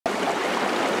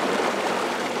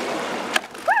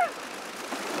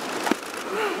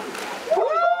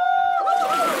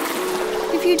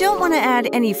want to add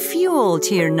any fuel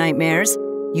to your nightmares,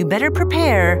 you better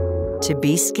prepare to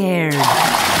be scared.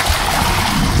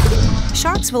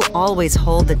 Sharks will always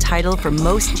hold the title for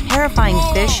most terrifying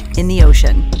fish in the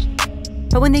ocean.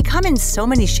 But when they come in so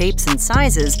many shapes and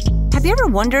sizes, have you ever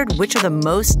wondered which are the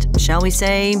most, shall we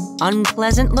say,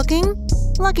 unpleasant looking?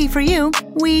 Lucky for you,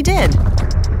 we did.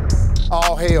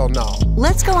 Oh, hell no.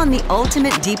 Let's go on the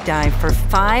ultimate deep dive for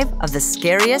 5 of the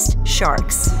scariest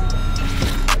sharks.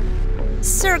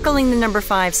 Circling the number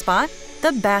 5 spot,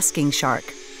 the basking shark.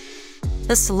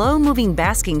 The slow-moving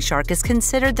basking shark is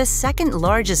considered the second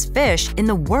largest fish in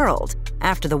the world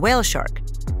after the whale shark.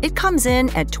 It comes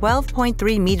in at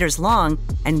 12.3 meters long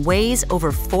and weighs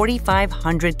over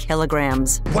 4,500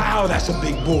 kilograms. Wow, that's a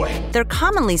big boy. They're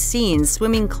commonly seen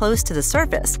swimming close to the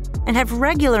surface and have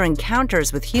regular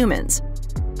encounters with humans.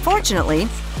 Fortunately,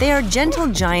 they are gentle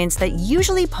giants that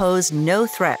usually pose no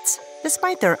threats,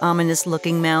 despite their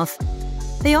ominous-looking mouth.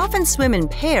 They often swim in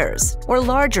pairs or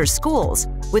larger schools,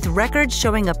 with records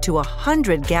showing up to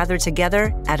 100 gathered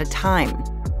together at a time.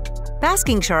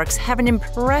 Basking sharks have an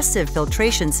impressive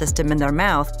filtration system in their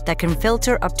mouth that can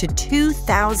filter up to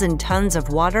 2,000 tons of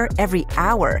water every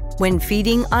hour when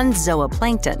feeding on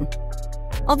zooplankton.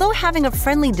 Although having a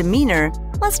friendly demeanor,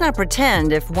 let's not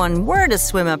pretend if one were to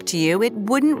swim up to you, it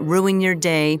wouldn't ruin your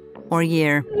day or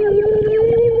year.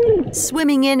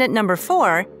 Swimming in at number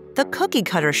 4, the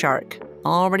Cookiecutter shark.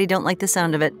 Already don't like the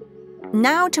sound of it.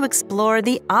 Now to explore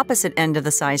the opposite end of the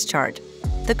size chart.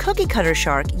 The Cookiecutter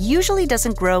shark usually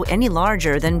doesn't grow any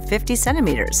larger than 50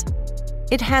 centimeters.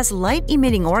 It has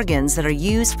light-emitting organs that are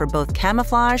used for both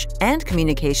camouflage and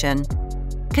communication.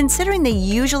 Considering they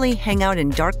usually hang out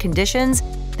in dark conditions,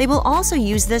 they will also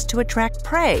use this to attract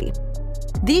prey.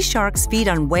 These sharks feed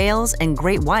on whales and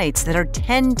great whites that are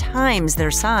 10 times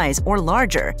their size or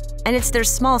larger, and it's their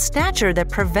small stature that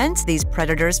prevents these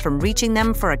predators from reaching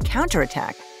them for a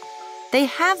counterattack. They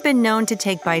have been known to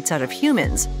take bites out of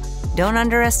humans. Don't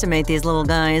underestimate these little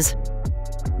guys.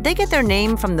 They get their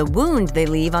name from the wound they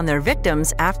leave on their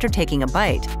victims after taking a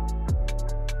bite.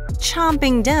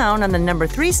 Chomping down on the number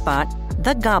 3 spot,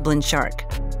 the goblin shark.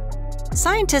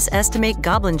 Scientists estimate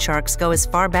goblin sharks go as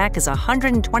far back as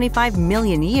 125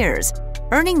 million years,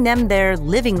 earning them their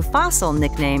living fossil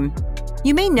nickname.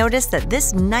 You may notice that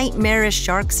this nightmarish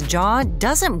shark's jaw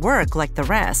doesn't work like the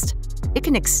rest. It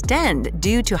can extend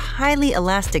due to highly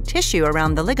elastic tissue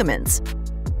around the ligaments.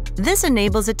 This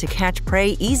enables it to catch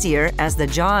prey easier as the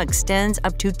jaw extends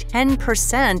up to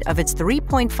 10% of its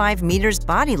 3.5 meters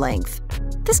body length.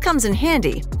 This comes in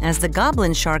handy as the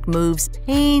goblin shark moves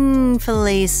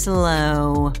painfully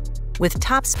slow, with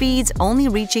top speeds only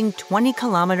reaching 20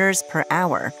 kilometers per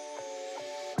hour.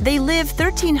 They live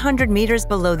 1,300 meters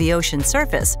below the ocean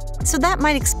surface, so that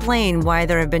might explain why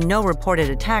there have been no reported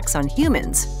attacks on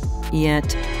humans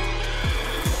yet.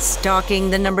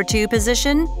 Stalking the number 2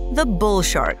 position, the bull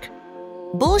shark.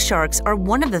 Bull sharks are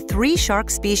one of the 3 shark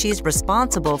species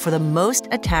responsible for the most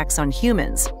attacks on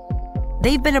humans.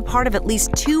 They've been a part of at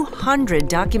least 200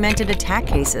 documented attack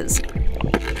cases.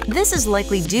 This is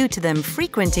likely due to them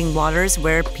frequenting waters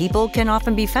where people can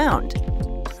often be found.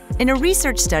 In a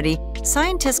research study,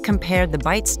 scientists compared the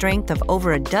bite strength of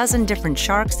over a dozen different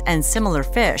sharks and similar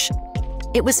fish.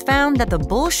 It was found that the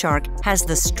bull shark has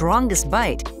the strongest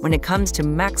bite when it comes to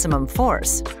maximum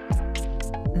force.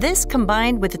 This,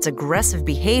 combined with its aggressive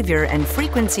behavior and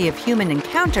frequency of human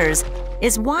encounters,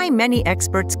 is why many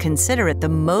experts consider it the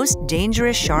most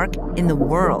dangerous shark in the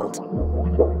world.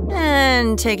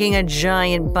 And taking a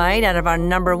giant bite out of our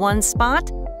number 1 spot,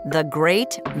 the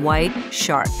great white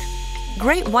shark.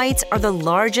 Great whites are the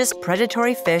largest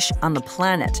predatory fish on the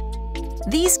planet.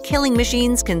 These killing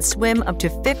machines can swim up to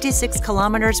 56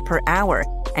 kilometers per hour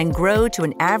and grow to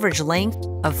an average length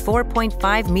of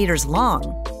 4.5 meters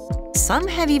long. Some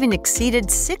have even exceeded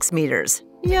 6 meters.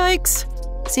 Yikes!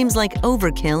 Seems like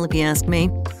overkill if you ask me.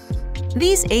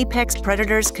 These apex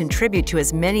predators contribute to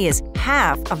as many as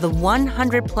half of the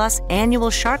 100-plus annual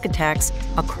shark attacks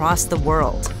across the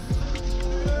world.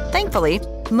 Thankfully,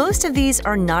 most of these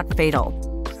are not fatal.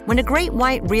 When a great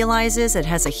white realizes it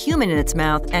has a human in its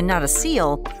mouth and not a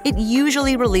seal, it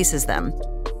usually releases them.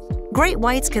 Great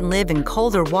whites can live in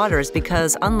colder waters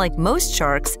because, unlike most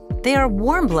sharks, they are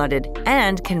warm-blooded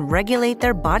and can regulate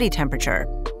their body temperature.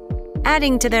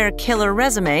 Adding to their killer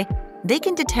resume, they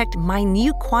can detect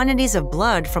minute quantities of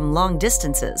blood from long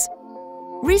distances.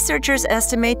 Researchers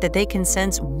estimate that they can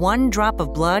sense 1 drop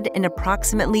of blood in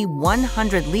approximately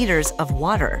 100 liters of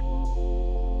water.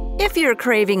 If you're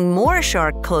craving more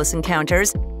shark close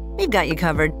encounters, we've got you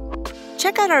covered.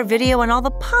 Check out our video on all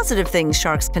the positive things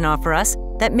sharks can offer us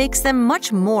that makes them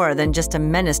much more than just a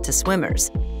menace to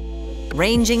swimmers.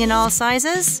 Ranging in all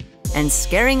sizes and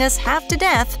scaring us half to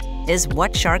death is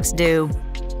what sharks do.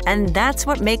 And that's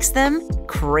what makes them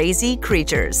crazy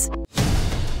creatures.